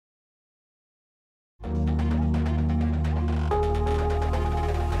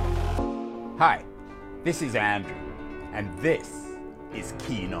Hi, this is Andrew, and this is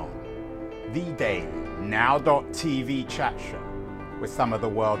Keen On, the daily now.tv chat show with some of the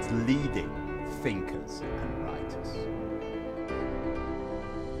world's leading thinkers and writers.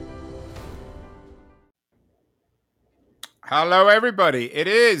 Hello, everybody. It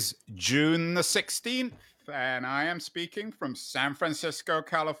is June the 16th, and I am speaking from San Francisco,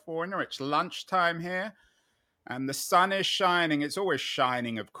 California. It's lunchtime here. And the sun is shining. It's always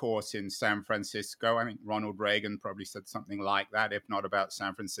shining, of course, in San Francisco. I think Ronald Reagan probably said something like that, if not about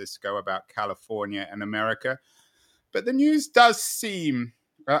San Francisco, about California and America. But the news does seem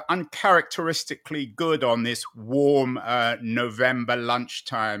uncharacteristically good on this warm November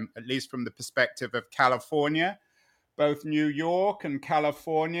lunchtime, at least from the perspective of California. Both New York and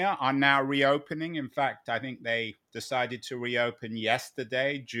California are now reopening. In fact, I think they decided to reopen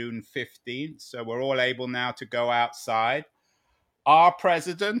yesterday, June 15th. So we're all able now to go outside. Our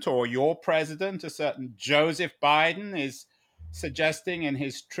president, or your president, a certain Joseph Biden, is suggesting in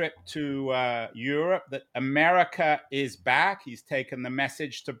his trip to Europe that America is back. He's taken the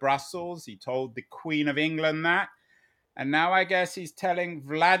message to Brussels. He told the Queen of England that. And now I guess he's telling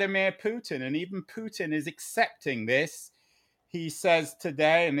Vladimir Putin, and even Putin is accepting this. He says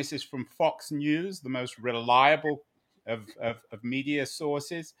today, and this is from Fox News, the most reliable of media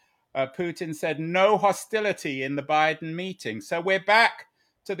sources, Putin said no hostility in the Biden meeting. So we're back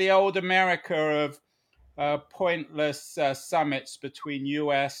to the old America of pointless summits between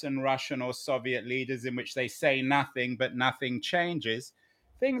US and Russian or Soviet leaders in which they say nothing, but nothing changes.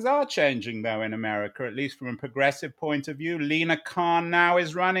 Things are changing, though, in America, at least from a progressive point of view. Lina Khan now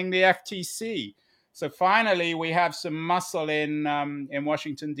is running the FTC. So finally, we have some muscle in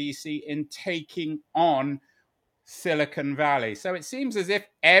Washington, D.C. in taking on Silicon Valley. So it seems as if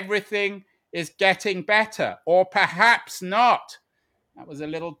everything is getting better, or perhaps not. That was a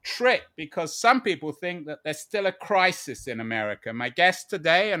little trick, because some people think that there's still a crisis in America. My guest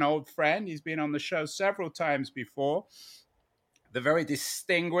today, an old friend, he's been on the show several times before, the very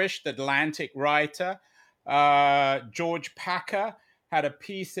distinguished Atlantic writer, George Packer, had a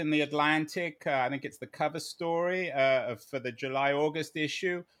piece in The Atlantic, I think it's the cover story for the July-August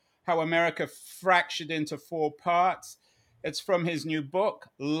issue, How America Fractured into Four Parts. It's from his new book,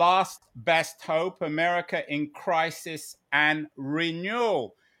 Last Best Hope, America in Crisis and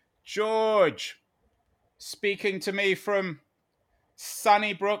Renewal. George, speaking to me from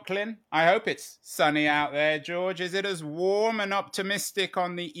sunny Brooklyn. I hope it's sunny out there, George. Is it as warm and optimistic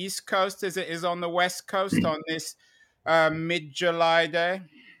on the East Coast as it is on the West Coast on this mid-July day?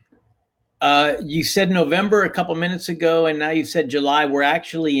 You said November a couple minutes ago, and now you said July. We're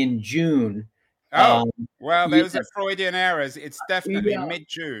actually in June. Oh, well, those are Freudian errors. It's definitely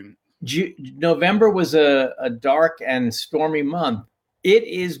mid-June. November was a dark and stormy month. It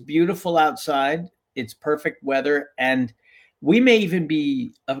is beautiful outside. It's perfect weather, and we may even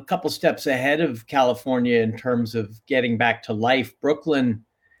be a couple steps ahead of California in terms of getting back to life. Brooklyn.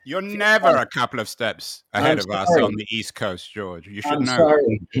 You're never a couple of steps ahead of us on the East Coast, George. You should know.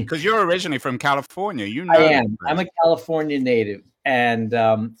 Because you're originally from California. You know. I am. I'm a California native, and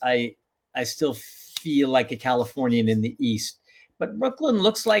I still feel like a Californian in the East. But Brooklyn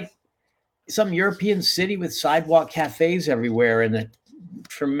looks like some European city with sidewalk cafes everywhere and a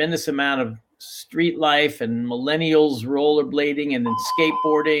tremendous amount of street life and millennials rollerblading and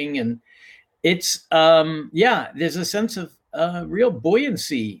skateboarding. And it's, there's a sense of real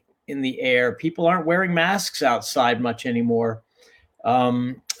buoyancy in the air. People aren't wearing masks outside much anymore.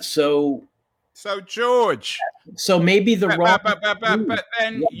 So George. So maybe but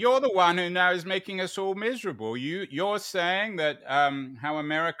then you're the one who now is making us all miserable. You're saying that how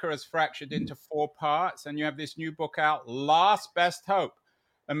America has fractured into four parts, and you have this new book out, Last Best Hope,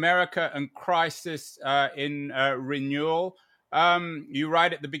 America and Crisis in Renewal. You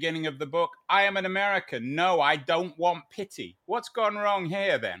write at the beginning of the book, I am an American. No, I don't want pity. What's gone wrong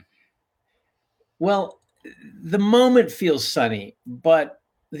here then? Well, the moment feels sunny, but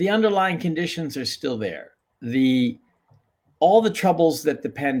the underlying conditions are still there. All the troubles that the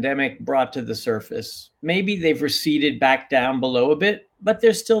pandemic brought to the surface, maybe they've receded back down below a bit, but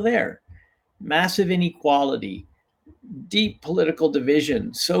they're still there. Massive inequality, deep political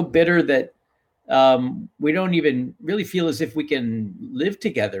division, so bitter that we don't even really feel as if we can live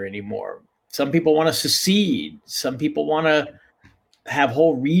together anymore. Some people want to secede. Some people want to have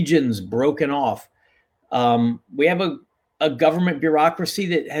whole regions broken off. We have a government bureaucracy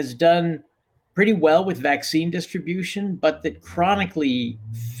that has done pretty well with vaccine distribution, but that chronically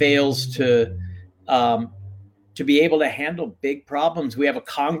fails to be able to handle big problems. We have a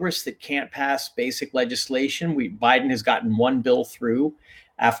Congress that can't pass basic legislation. Biden has gotten one bill through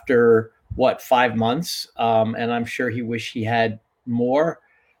after 5 months, and I'm sure he wished he had more.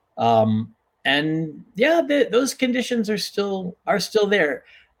 And yeah, those conditions are still there.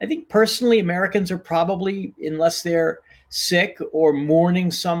 I think personally, Americans are probably, unless they're sick or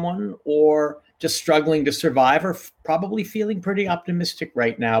mourning someone or just struggling to survive, are probably feeling pretty optimistic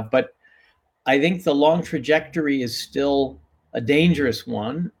right now. But I think the long trajectory is still a dangerous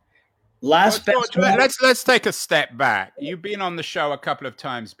one. Well, George, let's take a step back. You've been on the show a couple of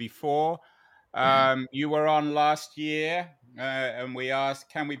times before. You were on last year, and we asked,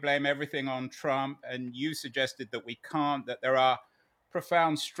 can we blame everything on Trump? And you suggested that we can't, that there are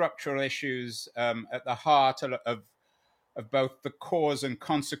profound structural issues at the heart of both the cause and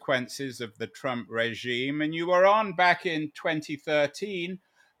consequences of the Trump regime. And you were on back in 2013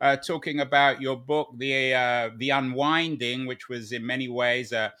 talking about your book, The Unwinding, which was in many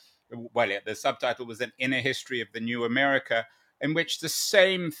ways, the subtitle was An Inner History of the New America, in which the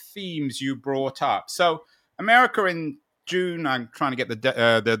same themes you brought up. So America in June, I'm trying to get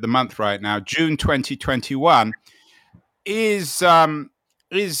the month right now, June 2021, is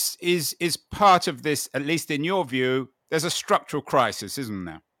part of this, at least in your view. There's a structural crisis, isn't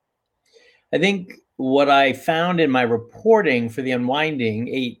there? I think what I found in my reporting for The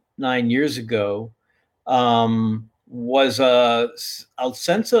Unwinding 8-9 years ago was a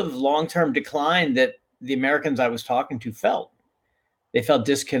sense of long-term decline that the Americans I was talking to felt. They felt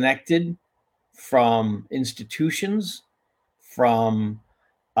disconnected from institutions, from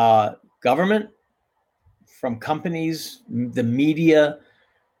government, from companies, the media.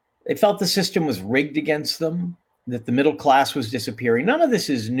 They felt the system was rigged against them, that the middle class was disappearing. None of this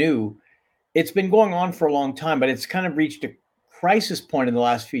is new. It's been going on for a long time, but it's kind of reached a crisis point in the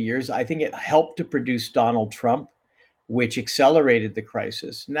last few years. I think it helped to produce Donald Trump, which accelerated the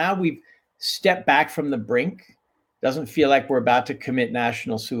crisis. Now we've stepped back from the brink. Doesn't feel like we're about to commit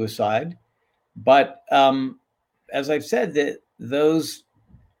national suicide. But as I've said, that those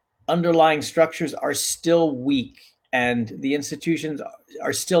underlying structures are still weak, and the institutions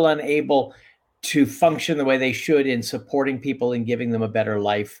are still unable to function the way they should in supporting people and giving them a better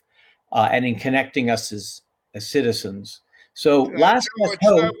life, and in connecting us as citizens. So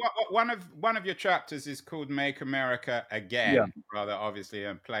George, one of your chapters is called Make America Again, rather obviously,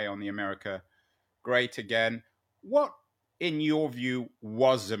 and play on the America Great Again. What, in your view,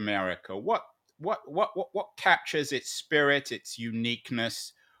 was America? What captures its spirit, its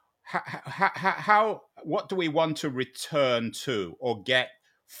uniqueness? What do we want to return to or get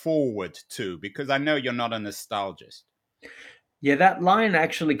forward to? Because I know you're not a nostalgist. Yeah, that line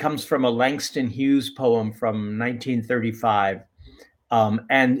actually comes from a Langston Hughes poem from 1935.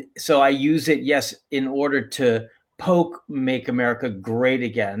 And so I use it, yes, in order to poke Make America Great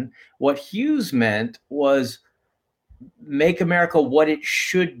Again. What Hughes meant was make America what it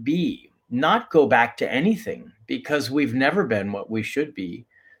should be, not go back to anything, because we've never been what we should be.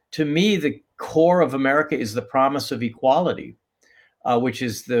 To me, the core of America is the promise of equality, which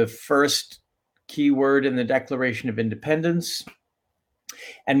is the first key word in the Declaration of Independence,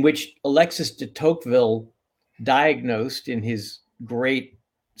 and which Alexis de Tocqueville diagnosed in his great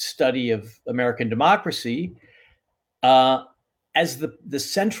study of American democracy as the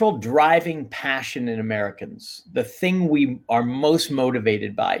central driving passion in Americans. The thing we are most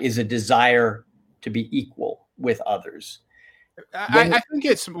motivated by is a desire to be equal with others. I think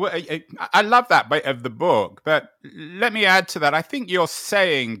I love that bit of the book, but let me add to that. I think you're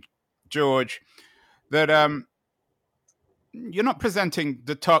saying, George, that you're not presenting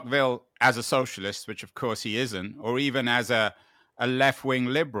de Tocqueville as a socialist, which of course he isn't, or even as a left-wing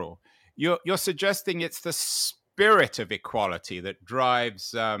liberal. You're suggesting it's the spirit of equality that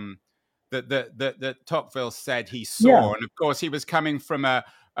drives that Tocqueville said he saw. Yeah. And of course, he was coming from a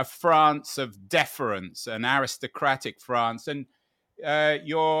France of deference, an aristocratic France. And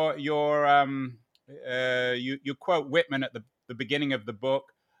you quote Whitman at the beginning of the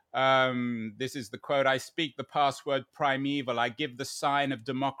book. This is the quote: "I speak the password primeval. I give the sign of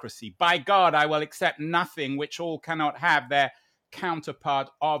democracy. By God, I will accept nothing which all cannot have their counterpart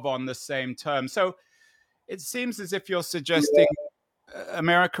of on the same term." So it seems as if you're suggesting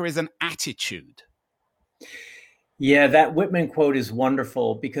America is an attitude. Yeah, that Whitman quote is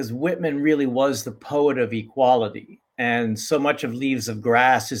wonderful, because Whitman really was the poet of equality. And so much of Leaves of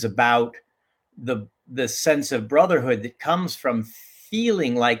Grass is about the sense of brotherhood that comes from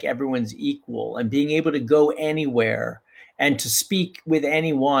feeling like everyone's equal and being able to go anywhere and to speak with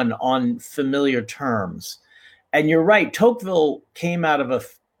anyone on familiar terms. And you're right, Tocqueville came out of an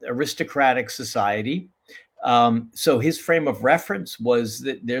aristocratic society. So his frame of reference was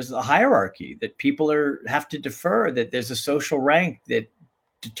that there's a hierarchy, that people have to defer, that there's a social rank, that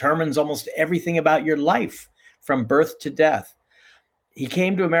determines almost everything about your life from birth to death. He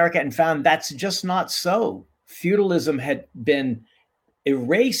came to America and found that's just not so. Feudalism had been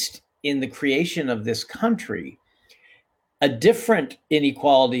erased in the creation of this country. A different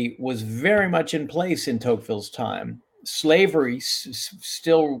inequality was very much in place in Tocqueville's time. Slavery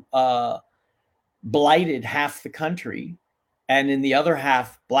still blighted half the country. And in the other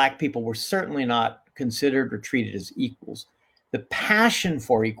half, Black people were certainly not considered or treated as equals. The passion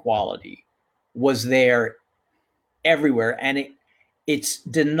for equality was there everywhere. And its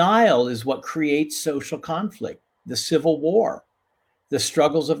denial is what creates social conflict. The Civil War, the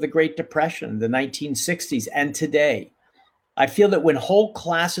struggles of the Great Depression, the 1960s, and today. I feel that when whole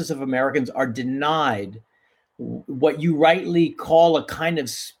classes of Americans are denied what you rightly call a kind of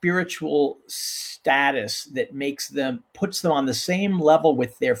spiritual status that puts them on the same level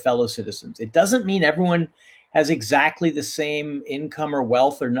with their fellow citizens. It doesn't mean everyone has exactly the same income or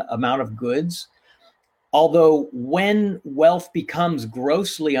wealth or amount of goods. Although when wealth becomes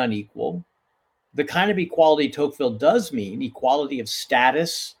grossly unequal, the kind of equality Tocqueville does mean, equality of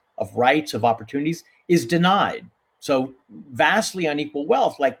status, of rights, of opportunities, is denied. So vastly unequal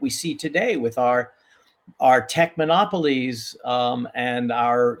wealth, like we see today with our tech monopolies and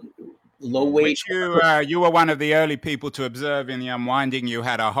our low wage. Which you were one of the early people to observe in the Unwinding. You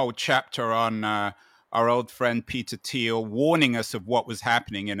had a whole chapter on our old friend Peter Thiel warning us of what was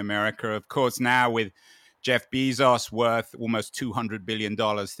happening in America. Of course, now with Jeff Bezos worth almost $200 billion,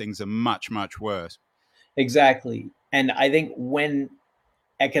 things are much, much worse. Exactly. And I think when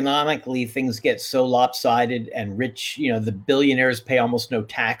economically things get so lopsided and rich, the billionaires pay almost no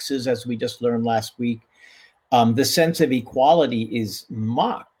taxes, as we just learned last week, the sense of equality is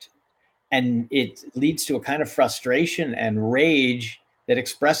mocked. And it leads to a kind of frustration and rage that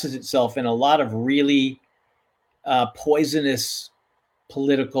expresses itself in a lot of really poisonous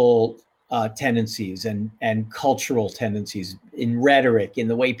political tendencies and cultural tendencies, in rhetoric, in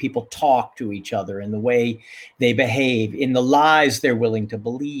the way people talk to each other, in the way they behave, in the lies they're willing to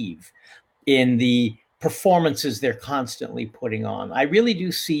believe, in the performances they're constantly putting on. I really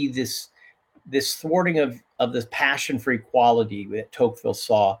do see this thwarting of the passion for equality that Tocqueville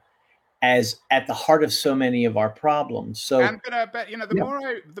saw as at the heart of so many of our problems. So I'm gonna bet,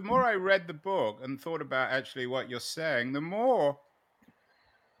 the more I read the book and thought about actually what you're saying, the more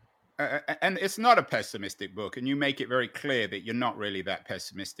and it's not a pessimistic book, and you make it very clear that you're not really that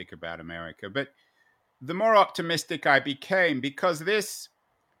pessimistic about America. But the more optimistic I became, because this,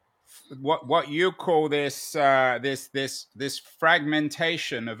 what you call this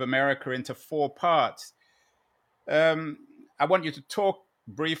fragmentation of America into four parts. I want you to talk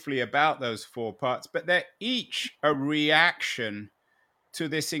briefly about those four parts, but they're each a reaction to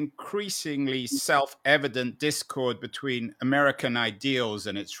this increasingly self-evident discord between American ideals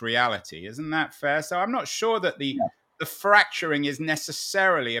and its reality. Isn't that fair? So I'm not sure that the fracturing is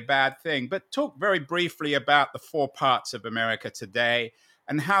necessarily a bad thing, but talk very briefly about the four parts of America today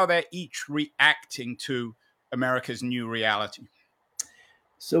and how they're each reacting to America's new reality.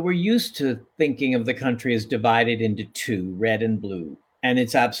 So we're used to thinking of the country as divided into two, red and blue, and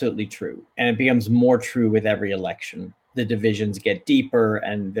it's absolutely true. And it becomes more true with every election. The divisions get deeper,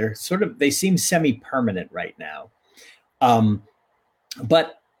 and they seem semi-permanent right now.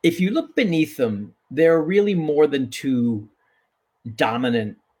 But if you look beneath them, there are really more than two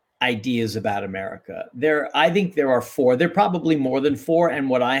dominant ideas about America. I think there are four. There are probably more than four, and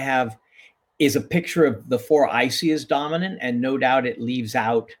what I have is a picture of the four I see as dominant, and no doubt it leaves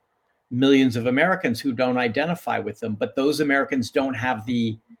out millions of Americans who don't identify with them. But those Americans don't have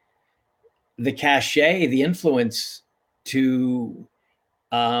the cachet, the influence to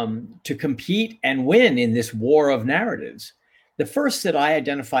compete and win in this war of narratives. The first that I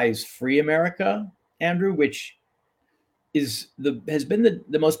identify is Free America, Andrew, which has been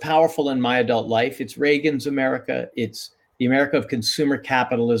the most powerful in my adult life. It's Reagan's America. It's the America of consumer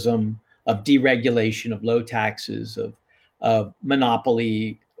capitalism, of deregulation, of low taxes, of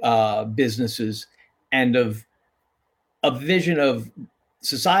monopoly businesses, and of a vision of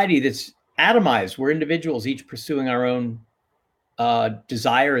society that's atomized. We're individuals, each pursuing our own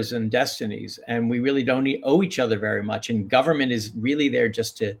desires and destinies, and we really don't owe each other very much. And government is really there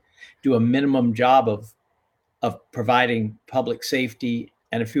just to do a minimum job of providing public safety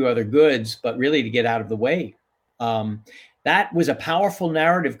and a few other goods, but really to get out of the way. That was a powerful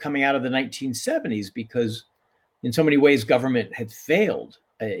narrative coming out of the 1970s because in so many ways government had failed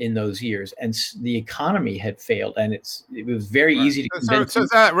in those years, and the economy had failed, and it was very easy to convince. So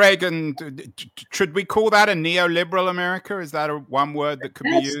that Reagan, should we call that a neoliberal America? Is that one word that could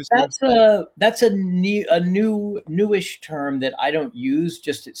be used? That's a newish term that I don't use.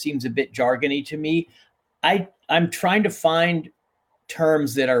 Just it seems a bit jargony to me. I'm trying to find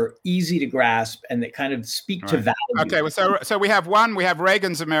terms that are easy to grasp and that kind of speak to value. Okay, well, so we have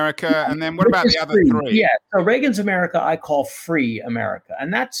Reagan's America, and then what about the other three? Yeah, so Reagan's America I call free America,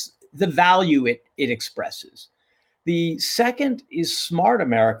 and that's the value it expresses. The second is smart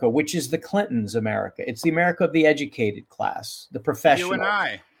America, which is the Clintons' America. It's the America of the educated class, the professional. You and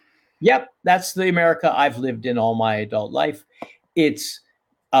I. Yep, that's the America I've lived in all my adult life. It's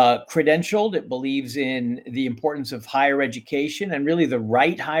credentialed. It believes in the importance of higher education and really the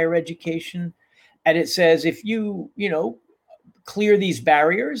right higher education. And it says if you clear these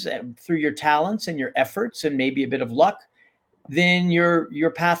barriers through your talents and your efforts and maybe a bit of luck, then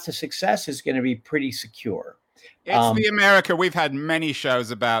your path to success is going to be pretty secure. It's the America. We've had many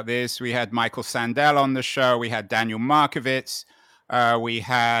shows about this. We had Michael Sandel on the show. We had Daniel Markovits. We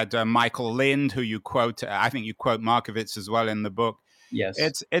had Michael Lind, who you quote. I think you quote Markovits as well in the book. Yes,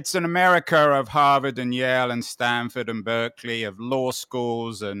 it's an America of Harvard and Yale and Stanford and Berkeley, of law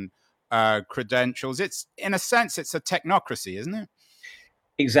schools and credentials. It's, in a sense, it's a technocracy, isn't it?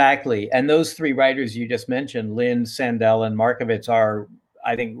 Exactly. And those three writers you just mentioned, Lind, Sandel, and Markovits, are,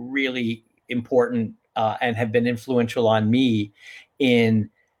 I think, really important and have been influential on me in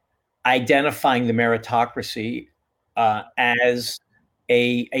identifying the meritocracy as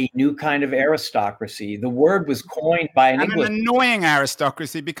a new kind of aristocracy. The word was coined by an annoying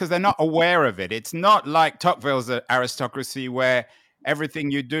aristocracy because they're not aware of it. It's not like Tocqueville's aristocracy, where everything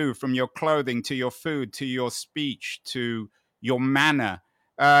you do, from your clothing to your food to your speech to your manner,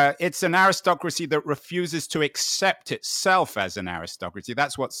 it's an aristocracy that refuses to accept itself as an aristocracy.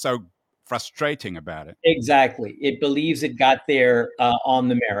 That's what's so frustrating about it. Exactly. It believes it got there on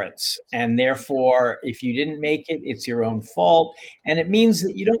the merits. And therefore, if you didn't make it, it's your own fault. And it means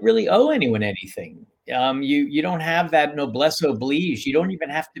that you don't really owe anyone anything. You don't have that noblesse oblige. You don't even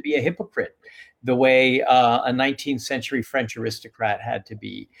have to be a hypocrite the way a 19th century French aristocrat had to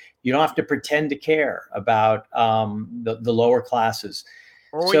be. You don't have to pretend to care about the lower classes.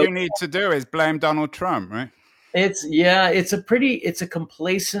 All you need to do is blame Donald Trump, right? It's a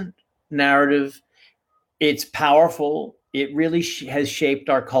complacent narrative. It's powerful. It really has shaped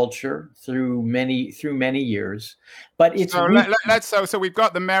our culture through many years. But it's so we've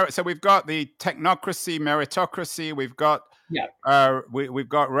got the merit. So we've got the technocracy, meritocracy. We've got we've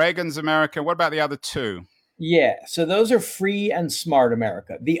got Reagan's America. What about the other two? Yeah, so those are free and smart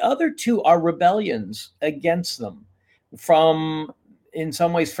America. The other two are rebellions against them, in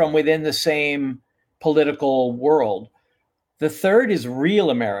some ways from within the same political world. The third is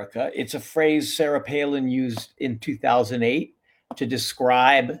real America. It's a phrase Sarah Palin used in 2008 to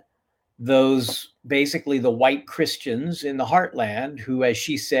describe those, basically the white Christians in the heartland who, as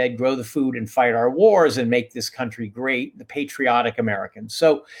she said, grow the food and fight our wars and make this country great, the patriotic Americans.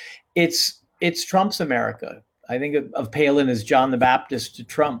 So it's Trump's America. I think of Palin as John the Baptist to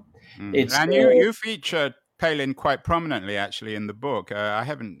Trump. And you feature Palin quite prominently, actually, in the book. I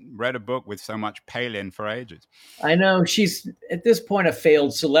haven't read a book with so much Palin for ages. I know. She's, at this point, a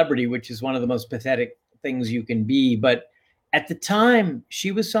failed celebrity, which is one of the most pathetic things you can be. But at the time,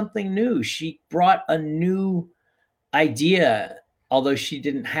 she was something new. She brought a new idea, although she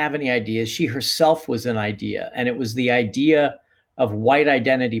didn't have any ideas. She herself was an idea, and it was the idea of white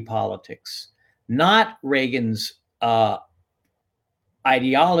identity politics, not Reagan's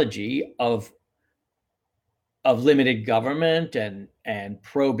ideology of limited government and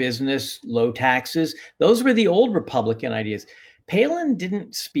pro-business, low taxes. Those were the old Republican ideas. Palin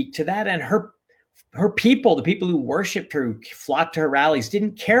didn't speak to that, and her people, the people who worshiped her, who flocked to her rallies,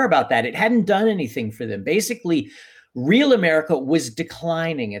 didn't care about that. It hadn't done anything for them. Basically, real America was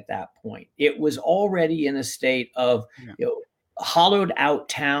declining at that point. It was already in a state of hollowed out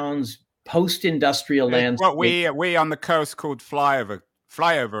towns, post-industrial landscape. What we on the coast called flyover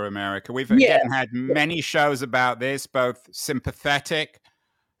America. We've again had many shows about this, both sympathetic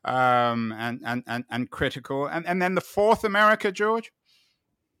and critical. And then the fourth America, George?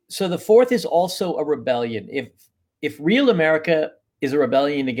 So the fourth is also a rebellion. If real America is a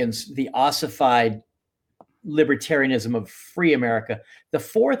rebellion against the ossified libertarianism of free America, the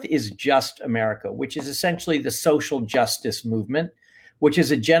fourth is just America, which is essentially the social justice movement, which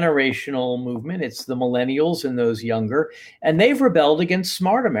is a generational movement. It's the millennials and those younger, and they've rebelled against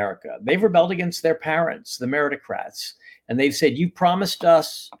smart America. They've rebelled against their parents, the meritocrats, and they've said, you promised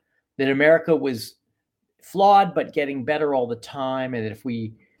us that America was flawed, but getting better all the time. And if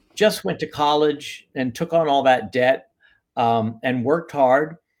we just went to college and took on all that debt and worked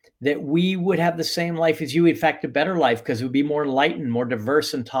hard, that we would have the same life as you, in fact, a better life, because it would be more enlightened, more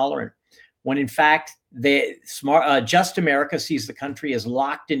diverse and tolerant. When in fact, Just America sees the country as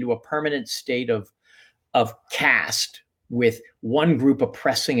locked into a permanent state of caste, with one group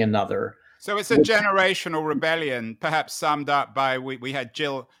oppressing another. So it's a generational rebellion, perhaps summed up by, we had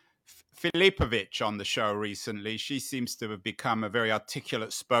Jill Filipovic on the show recently. She seems to have become a very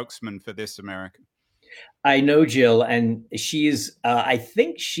articulate spokesman for this America. I know Jill, and she's, I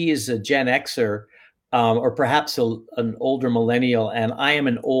think she is a Gen Xer, or perhaps an older millennial, and I am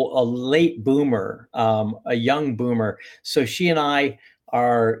a late boomer, a young boomer. So she and I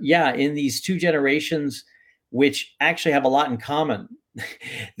are, in these two generations, which actually have a lot in common.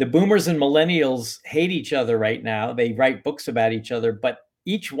 The boomers and millennials hate each other right now. They write books about each other, but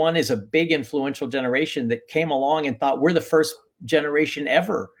each one is a big influential generation that came along and thought we're the first generation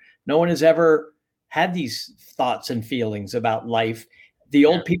ever. No one has ever had these thoughts and feelings about life. The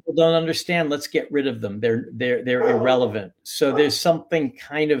old people don't understand. Let's get rid of them. They're irrelevant. So there's something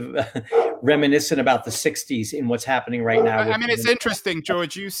kind of reminiscent about the 60s in what's happening right now. I mean, it's interesting,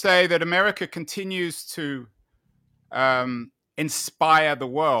 George. You say that America continues to inspire the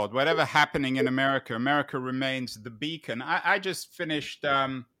world. Whatever happening in America, America remains the beacon. I just finished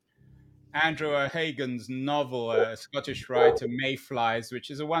Andrew O'Hagan's novel, a Scottish writer, Mayflies, which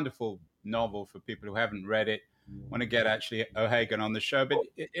is a wonderful novel for people who haven't read it. Want to get actually O'Hagan on the show, but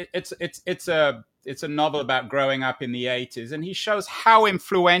it's a novel about growing up in the 80s, and he shows how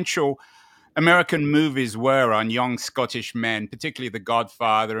influential American movies were on young Scottish men, particularly The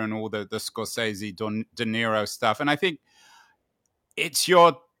Godfather and all the Scorsese, De Niro stuff. And I think it's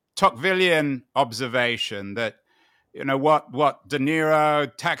your Tocquevillian observation that, you know, what De Niro,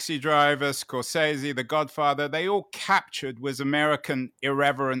 Taxi Driver, Scorsese, The Godfather, they all captured was American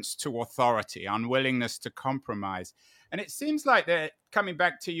irreverence to authority, unwillingness to compromise. And it seems like they're coming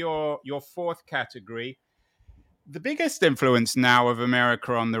back to your fourth category. The biggest influence now of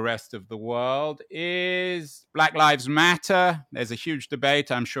America on the rest of the world is Black Lives Matter. There's a huge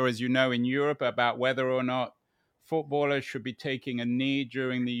debate, I'm sure, as you know, in Europe about whether or not footballers should be taking a knee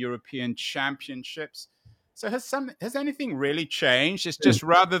during the European Championships. So has anything really changed? It's just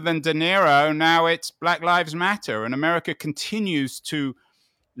rather than De Niro, now it's Black Lives Matter, and America continues to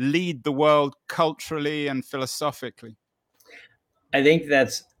lead the world culturally and philosophically. I think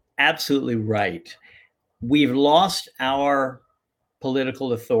that's absolutely right. We've lost our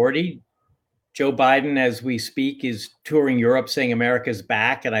political authority. Joe Biden, as we speak, is touring Europe saying America's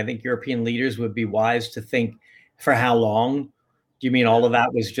back. And I think European leaders would be wise to think, for how long? Do you mean all of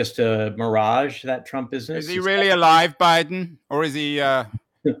that was just a mirage, that Trump business? Is he really alive, Biden? Or is he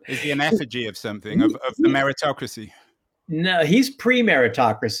an effigy of something, of the meritocracy? No, he's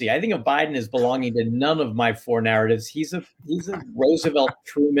pre-meritocracy. I think of Biden as belonging to none of my four narratives. He's a Roosevelt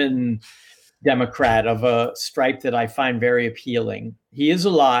Truman Democrat of a stripe that I find very appealing. He is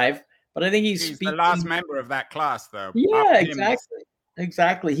alive, but I think he's the last member of that class, though. Yeah,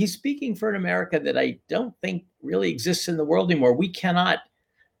 exactly. He's speaking for an America that I don't think really exists in the world anymore. We cannot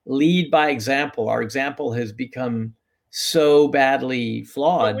lead by example. Our example has become so badly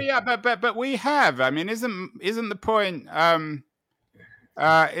flawed. But we have. I mean, isn't the point?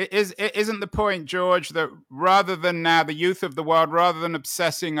 Isn't the point, George, that rather than now the youth of the world, rather than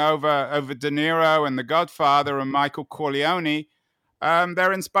obsessing over De Niro and The Godfather and Michael Corleone,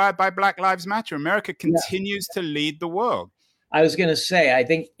 they're inspired by Black Lives Matter. America continues to lead the world. I was going to say, I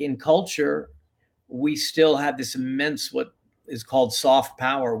think in culture, we still have this immense, what is called soft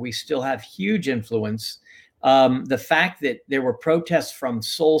power. We still have huge influence. The fact that there were protests from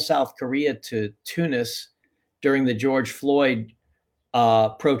Seoul, South Korea to Tunis during the George Floyd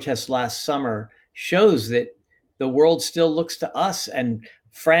protests last summer shows that the world still looks to us. And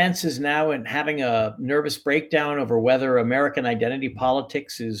France is now having a nervous breakdown over whether American identity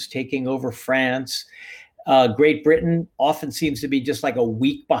politics is taking over France. Great Britain often seems to be just like a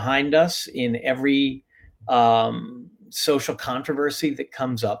week behind us in every social controversy that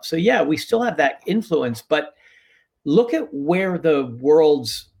comes up. So yeah, we still have that influence, but look at where the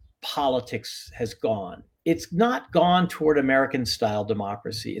world's politics has gone. It's not gone toward American style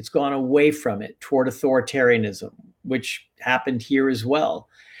democracy. It's gone away from it toward authoritarianism, which happened here as well,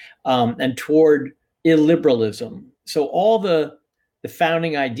 and toward illiberalism. So all the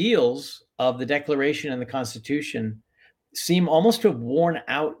founding ideals of the Declaration and the Constitution seem almost to have worn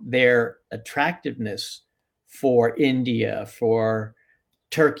out their attractiveness for India, for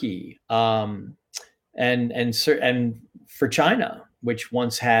Turkey, and for China, which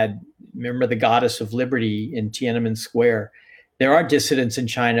once had remember the Goddess of Liberty in Tiananmen Square. There are dissidents in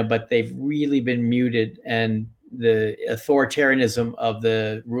China, but they've really been muted, and the authoritarianism of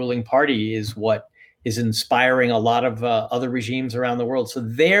the ruling party is what is inspiring a lot of other regimes around the world. So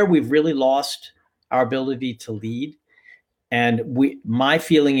there, we've really lost our ability to lead, and my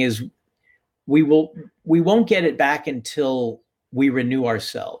feeling is we won't get it back until we renew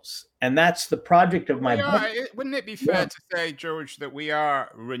ourselves. And that's the project of my book. Wouldn't it be fair to say, George, that we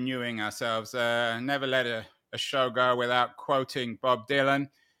are renewing ourselves? Never let a show go without quoting Bob Dylan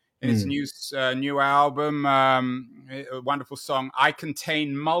in his new album, a wonderful song, I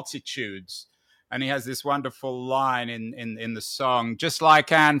Contain Multitudes. And he has this wonderful line in the song, just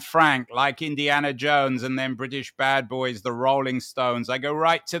like Anne Frank, like Indiana Jones, and then British bad boys, the Rolling Stones. I go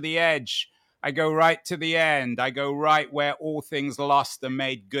right to the edge. I go right to the end. I go right where all things lost are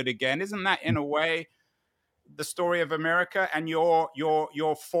made good again. Isn't that, in a way, the story of America and your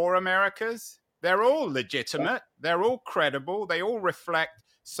four Americas? They're all legitimate. They're all credible. They all reflect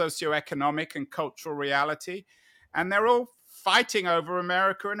socioeconomic and cultural reality. And they're all fighting over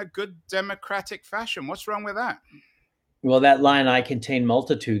America in a good democratic fashion. What's wrong with that? Well, that line, I contain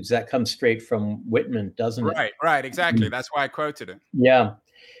multitudes, that comes straight from Whitman, doesn't it? Right, exactly. That's why I quoted it. Yeah.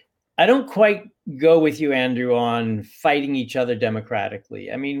 I don't quite go with you, Andrew, on fighting each other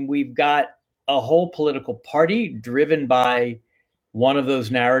democratically. I mean, we've got a whole political party driven by one of those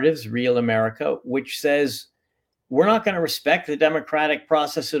narratives, Real America, which says we're not going to respect the democratic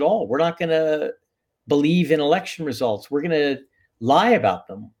process at all. We're not going to believe in election results. We're going to lie about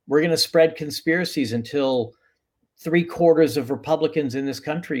them. We're going to spread conspiracies until 3/4 of Republicans in this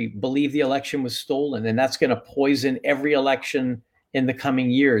country believe the election was stolen. And that's going to poison every election in the coming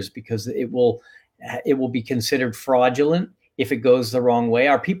years, because it will be considered fraudulent if it goes the wrong way.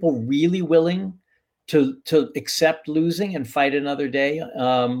 Are people really willing to accept losing and fight another day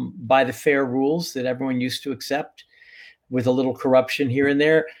by the fair rules that everyone used to accept, with a little corruption here and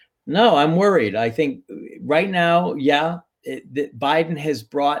there? No, I'm worried. I think right now, Biden has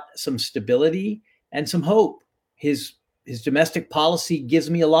brought some stability and some hope. His domestic policy gives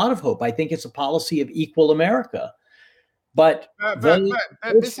me a lot of hope. I think it's a policy of equal America. But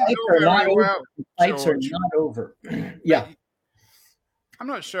this is all very well. Fights are not over. Yeah. I'm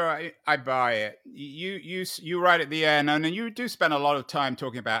not sure I buy it. You write at the end, and you do spend a lot of time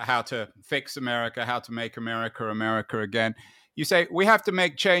talking about how to fix America, how to make America again. You say we have to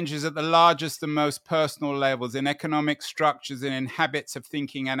make changes at the largest and most personal levels, in economic structures and in habits of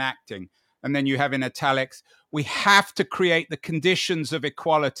thinking and acting. And then you have in italics, we have to create the conditions of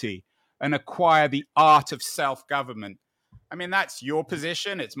equality and acquire the art of self-government. I mean, that's your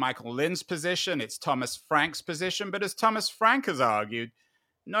position. It's Michael Lind's position. It's Thomas Frank's position. But as Thomas Frank has argued,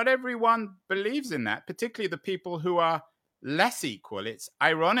 not everyone believes in that, particularly the people who are less equal. It's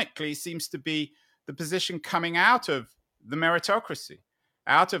ironically seems to be the position coming out of the meritocracy,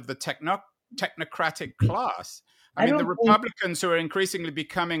 out of the technocratic class. I mean, the Republicans, who are increasingly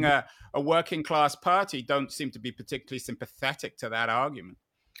becoming a working class party, don't seem to be particularly sympathetic to that argument.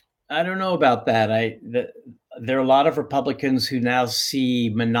 I don't know about that. There are a lot of Republicans who now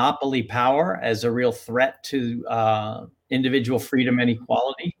see monopoly power as a real threat to individual freedom and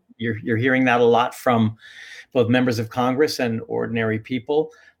equality. You're hearing that a lot from both members of Congress and ordinary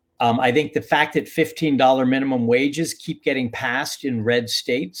people. I think the fact that $15 minimum wages keep getting passed in red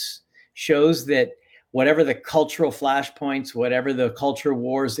states shows that whatever the cultural flashpoints, whatever the culture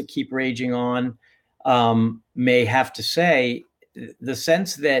wars that keep raging on may have to say, the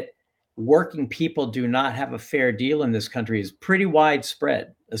sense that working people do not have a fair deal in this country is pretty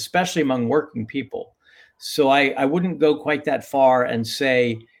widespread, especially among working people. So I wouldn't go quite that far and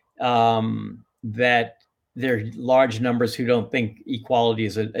say that there are large numbers who don't think equality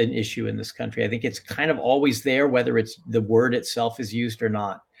is an issue in this country. I think it's kind of always there, whether it's the word itself is used or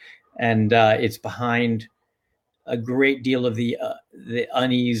not. And it's behind a great deal of the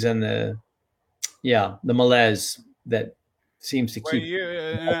unease and the malaise that seems to keep.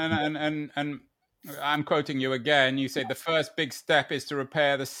 And I'm quoting you again. You say the first big step is to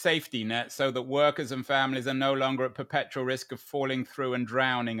repair the safety net so that workers and families are no longer at perpetual risk of falling through and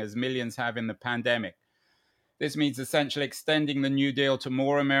drowning, as millions have in the pandemic. This means essentially extending the New Deal to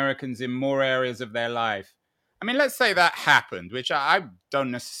more Americans in more areas of their life. I mean, let's say that happened, which I don't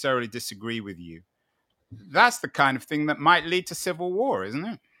necessarily disagree with you. That's the kind of thing that might lead to civil war, isn't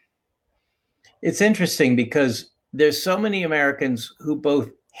it? It's interesting because there's so many Americans who both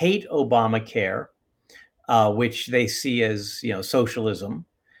hate Obamacare, which they see as, socialism,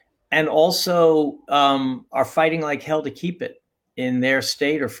 and also are fighting like hell to keep it in their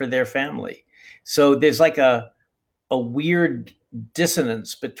state or for their family. So there's like a weird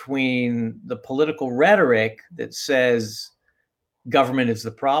dissonance between the political rhetoric that says government is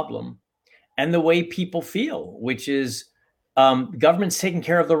the problem and the way people feel, which is government's taking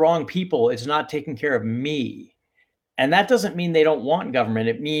care of the wrong people. It's not taking care of me. And that doesn't mean they don't want government.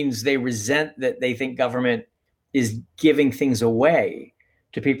 It means they resent that they think government is giving things away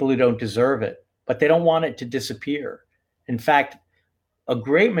to people who don't deserve it, but they don't want it to disappear. In fact, a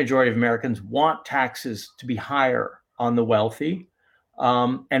great majority of Americans want taxes to be higher on the wealthy,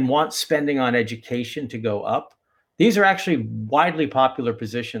 and want spending on education to go up. These are actually widely popular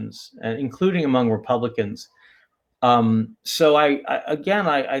positions, including among Republicans. So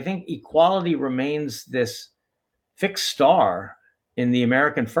I think equality remains this fixed star in the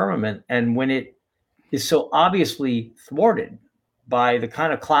American firmament. And when it is so obviously thwarted by the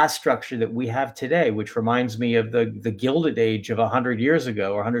kind of class structure that we have today, which reminds me of the Gilded Age of 100 years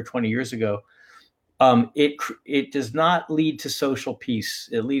ago or 120 years ago, it does not lead to social peace.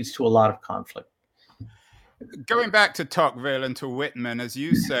 It leads to a lot of conflict. Going back to Tocqueville and to Whitman, as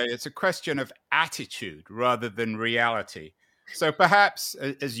you say, it's a question of attitude rather than reality. So perhaps,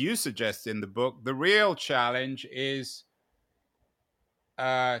 as you suggest in the book, the real challenge is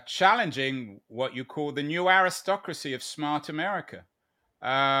challenging what you call the new aristocracy of smart America.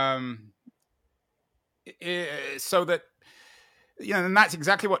 So that, and that's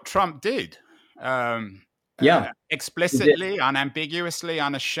exactly what Trump did. Explicitly, unambiguously,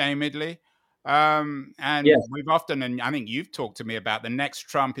 unashamedly. And we've often, and I think you've talked to me about the next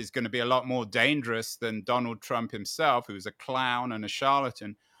Trump is going to be a lot more dangerous than Donald Trump himself, who's a clown and a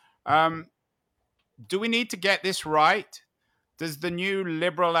charlatan. Do we need to get this right? Does the new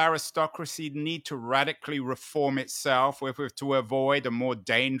liberal aristocracy need to radically reform itself to avoid a more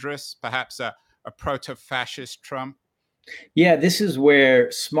dangerous, perhaps a proto-fascist Trump? Yeah, this is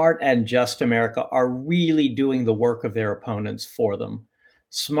where smart and just America are really doing the work of their opponents for them.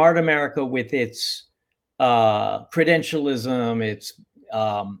 Smart America, with its credentialism, its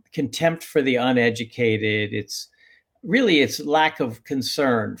contempt for the uneducated, its lack of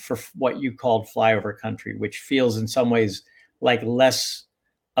concern for what you called flyover country, which feels in some ways like less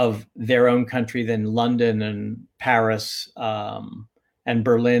of their own country than London and Paris and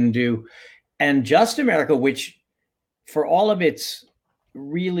Berlin do. And just America, which for all of its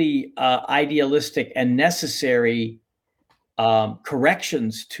really idealistic and necessary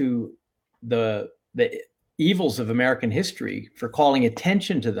corrections to the evils of American history, for calling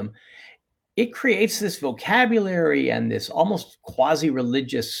attention to them, it creates this vocabulary and this almost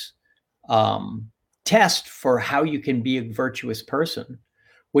quasi-religious test for how you can be a virtuous person,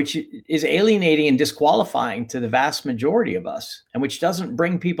 which is alienating and disqualifying to the vast majority of us, and which doesn't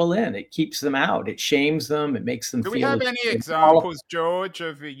bring people in. It keeps them out. It shames them. It makes them feel. Do we have any examples, George,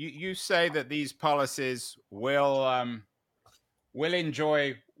 of you say that these policies will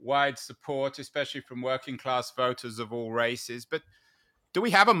enjoy wide support, especially from working class voters of all races, but do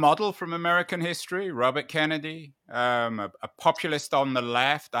we have a model from American history? Robert Kennedy, a populist on the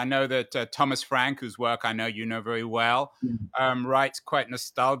left. I know that Thomas Frank, whose work I know you know very well, writes quite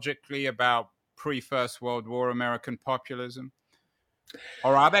nostalgically about pre-First World War American populism.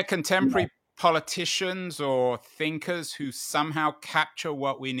 Or are there contemporary politicians or thinkers who somehow capture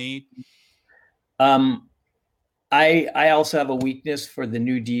what we need? I also have a weakness for the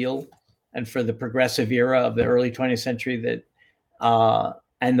New Deal and for the progressive era of the early 20th century that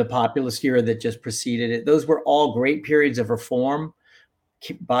and the populist era that just preceded it. Those were all great periods of reform.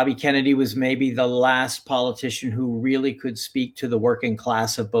 Bobby Kennedy was maybe the last politician who really could speak to the working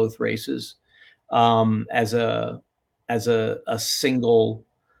class of both races as a single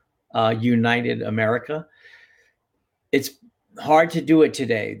united America. It's hard to do it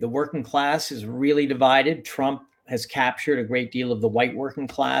today. The working class is really divided. Trump has captured a great deal of the white working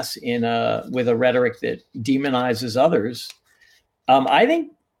class with a rhetoric that demonizes others. I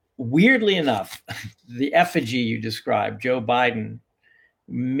think, weirdly enough, the effigy you described, Joe Biden,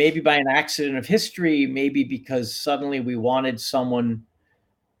 maybe by an accident of history, maybe because suddenly we wanted someone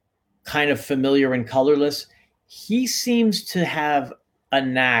kind of familiar and colorless, he seems to have a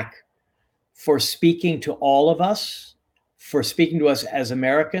knack for speaking to all of us, for speaking to us as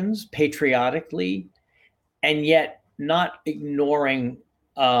Americans patriotically, and yet not ignoring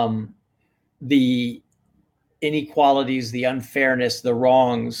the inequalities, the unfairness, the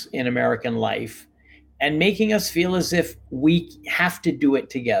wrongs in American life, and making us feel as if we have to do it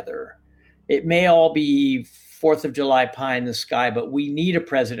together. It may all be 4th of July pie in the sky, but we need a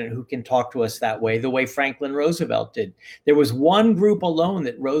president who can talk to us that way, the way Franklin Roosevelt did. There was one group alone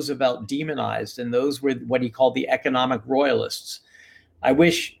that Roosevelt demonized, and those were what he called the economic royalists. I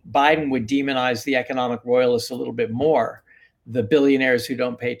wish Biden would demonize the economic royalists a little bit more. the billionaires who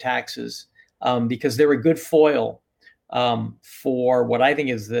don't pay taxes, because they're a good foil for what I think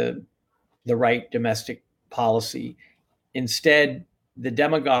is the right domestic policy. Instead, the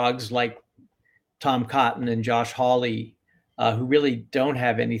demagogues like Tom Cotton and Josh Hawley, who really don't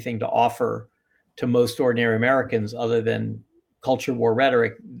have anything to offer to most ordinary Americans other than culture war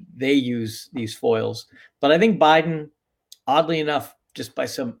rhetoric, they use these foils. But I think Biden, oddly enough, just by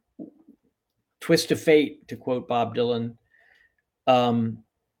some twist of fate, to quote Bob Dylan,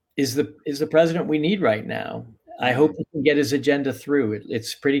 is the president we need right now. I hope he can get his agenda through.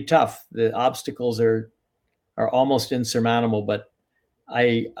 It's pretty tough. The obstacles are almost insurmountable, but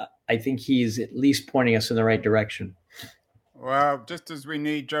I think he's at least pointing us in the right direction. Well, just as we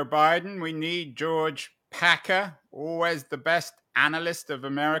need Joe Biden, we need George Packer, always the best analyst of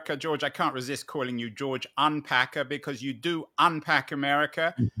America. George, I can't resist calling you George Unpacker, because you do unpack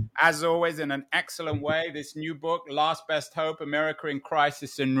America, as always, in an excellent way. This new book, Last Best Hope, America in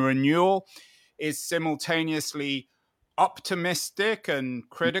Crisis and Renewal, is simultaneously optimistic and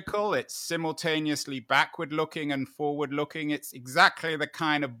critical. It's simultaneously backward-looking and forward-looking. It's exactly the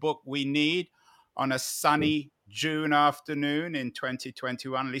kind of book we need on a sunny June afternoon in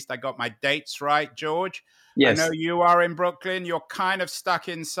 2021. At least I got my dates right, George. Yes. I know you are in Brooklyn. You're kind of stuck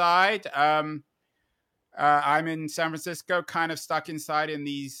inside. I'm in San Francisco, kind of stuck inside in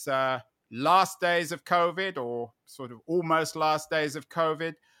these last days of COVID, or sort of almost last days of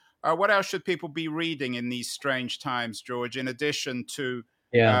COVID. What else should people be reading in these strange times, George, in addition to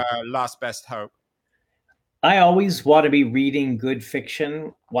Last Best Hope? I always want to be reading good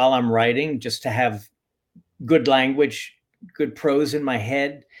fiction while I'm writing, just to have good language, good prose in my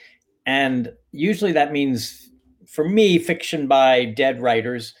head. And usually that means, for me, fiction by dead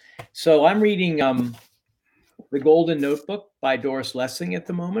writers. So I'm reading The Golden Notebook by Doris Lessing at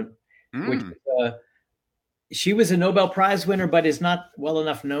the moment, which she was a Nobel Prize winner, but is not well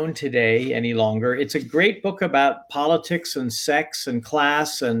enough known today any longer. It's a great book about politics and sex and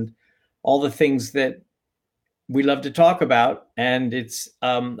class and all the things that we love to talk about. And it's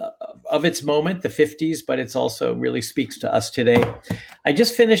of its moment, the 50s, but it's also really speaks to us today. I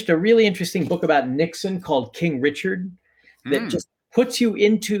just finished a really interesting book about Nixon called King Richard, that just puts you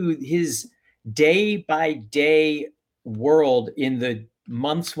into his day-by-day world in the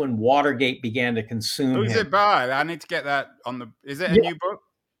months when Watergate began to consume him. Who's it by? I need to get that on the... Is it a new book?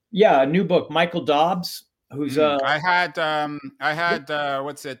 Yeah, a new book. Michael Dobbs, who's I had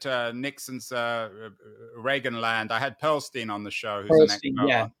what's it, Nixon's Reaganland. I had Pearlstein on the show, who's an expert.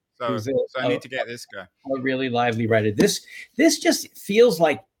 Yeah. So I need to get this guy. A really lively writer. This just feels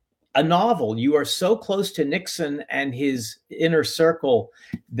like a novel. You are so close to Nixon and his inner circle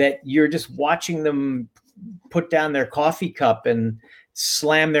that you're just watching them put down their coffee cup and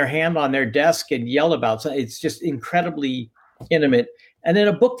slam their hand on their desk and yell about something. It's just incredibly intimate. And then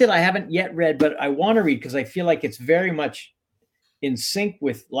a book that I haven't yet read, but I want to read because I feel like it's very much in sync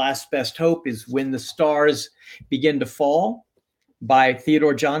with Last Best Hope, is When the Stars Begin to Fall by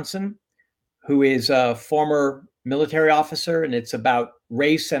Theodore Johnson, who is a former military officer. And it's about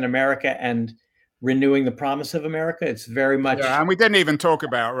race and America and renewing the promise of America. It's very much... Yeah, and we didn't even talk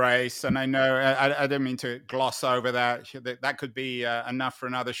about race. And I know I didn't mean to gloss over that. That could be enough for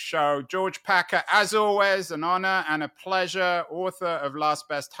another show. George Packer, as always, an honor and a pleasure. Author of Last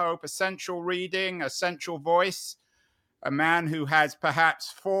Best Hope, essential reading, essential voice. A man who has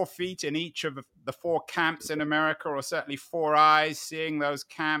perhaps 4 feet in each of the 4 camps in America, or certainly 4 eyes seeing those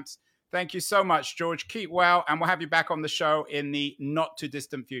camps. Thank you so much, George. Keep well, and we'll have you back on the show in the not too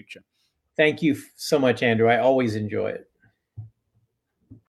distant future. Thank you so much, Andrew. I always enjoy it.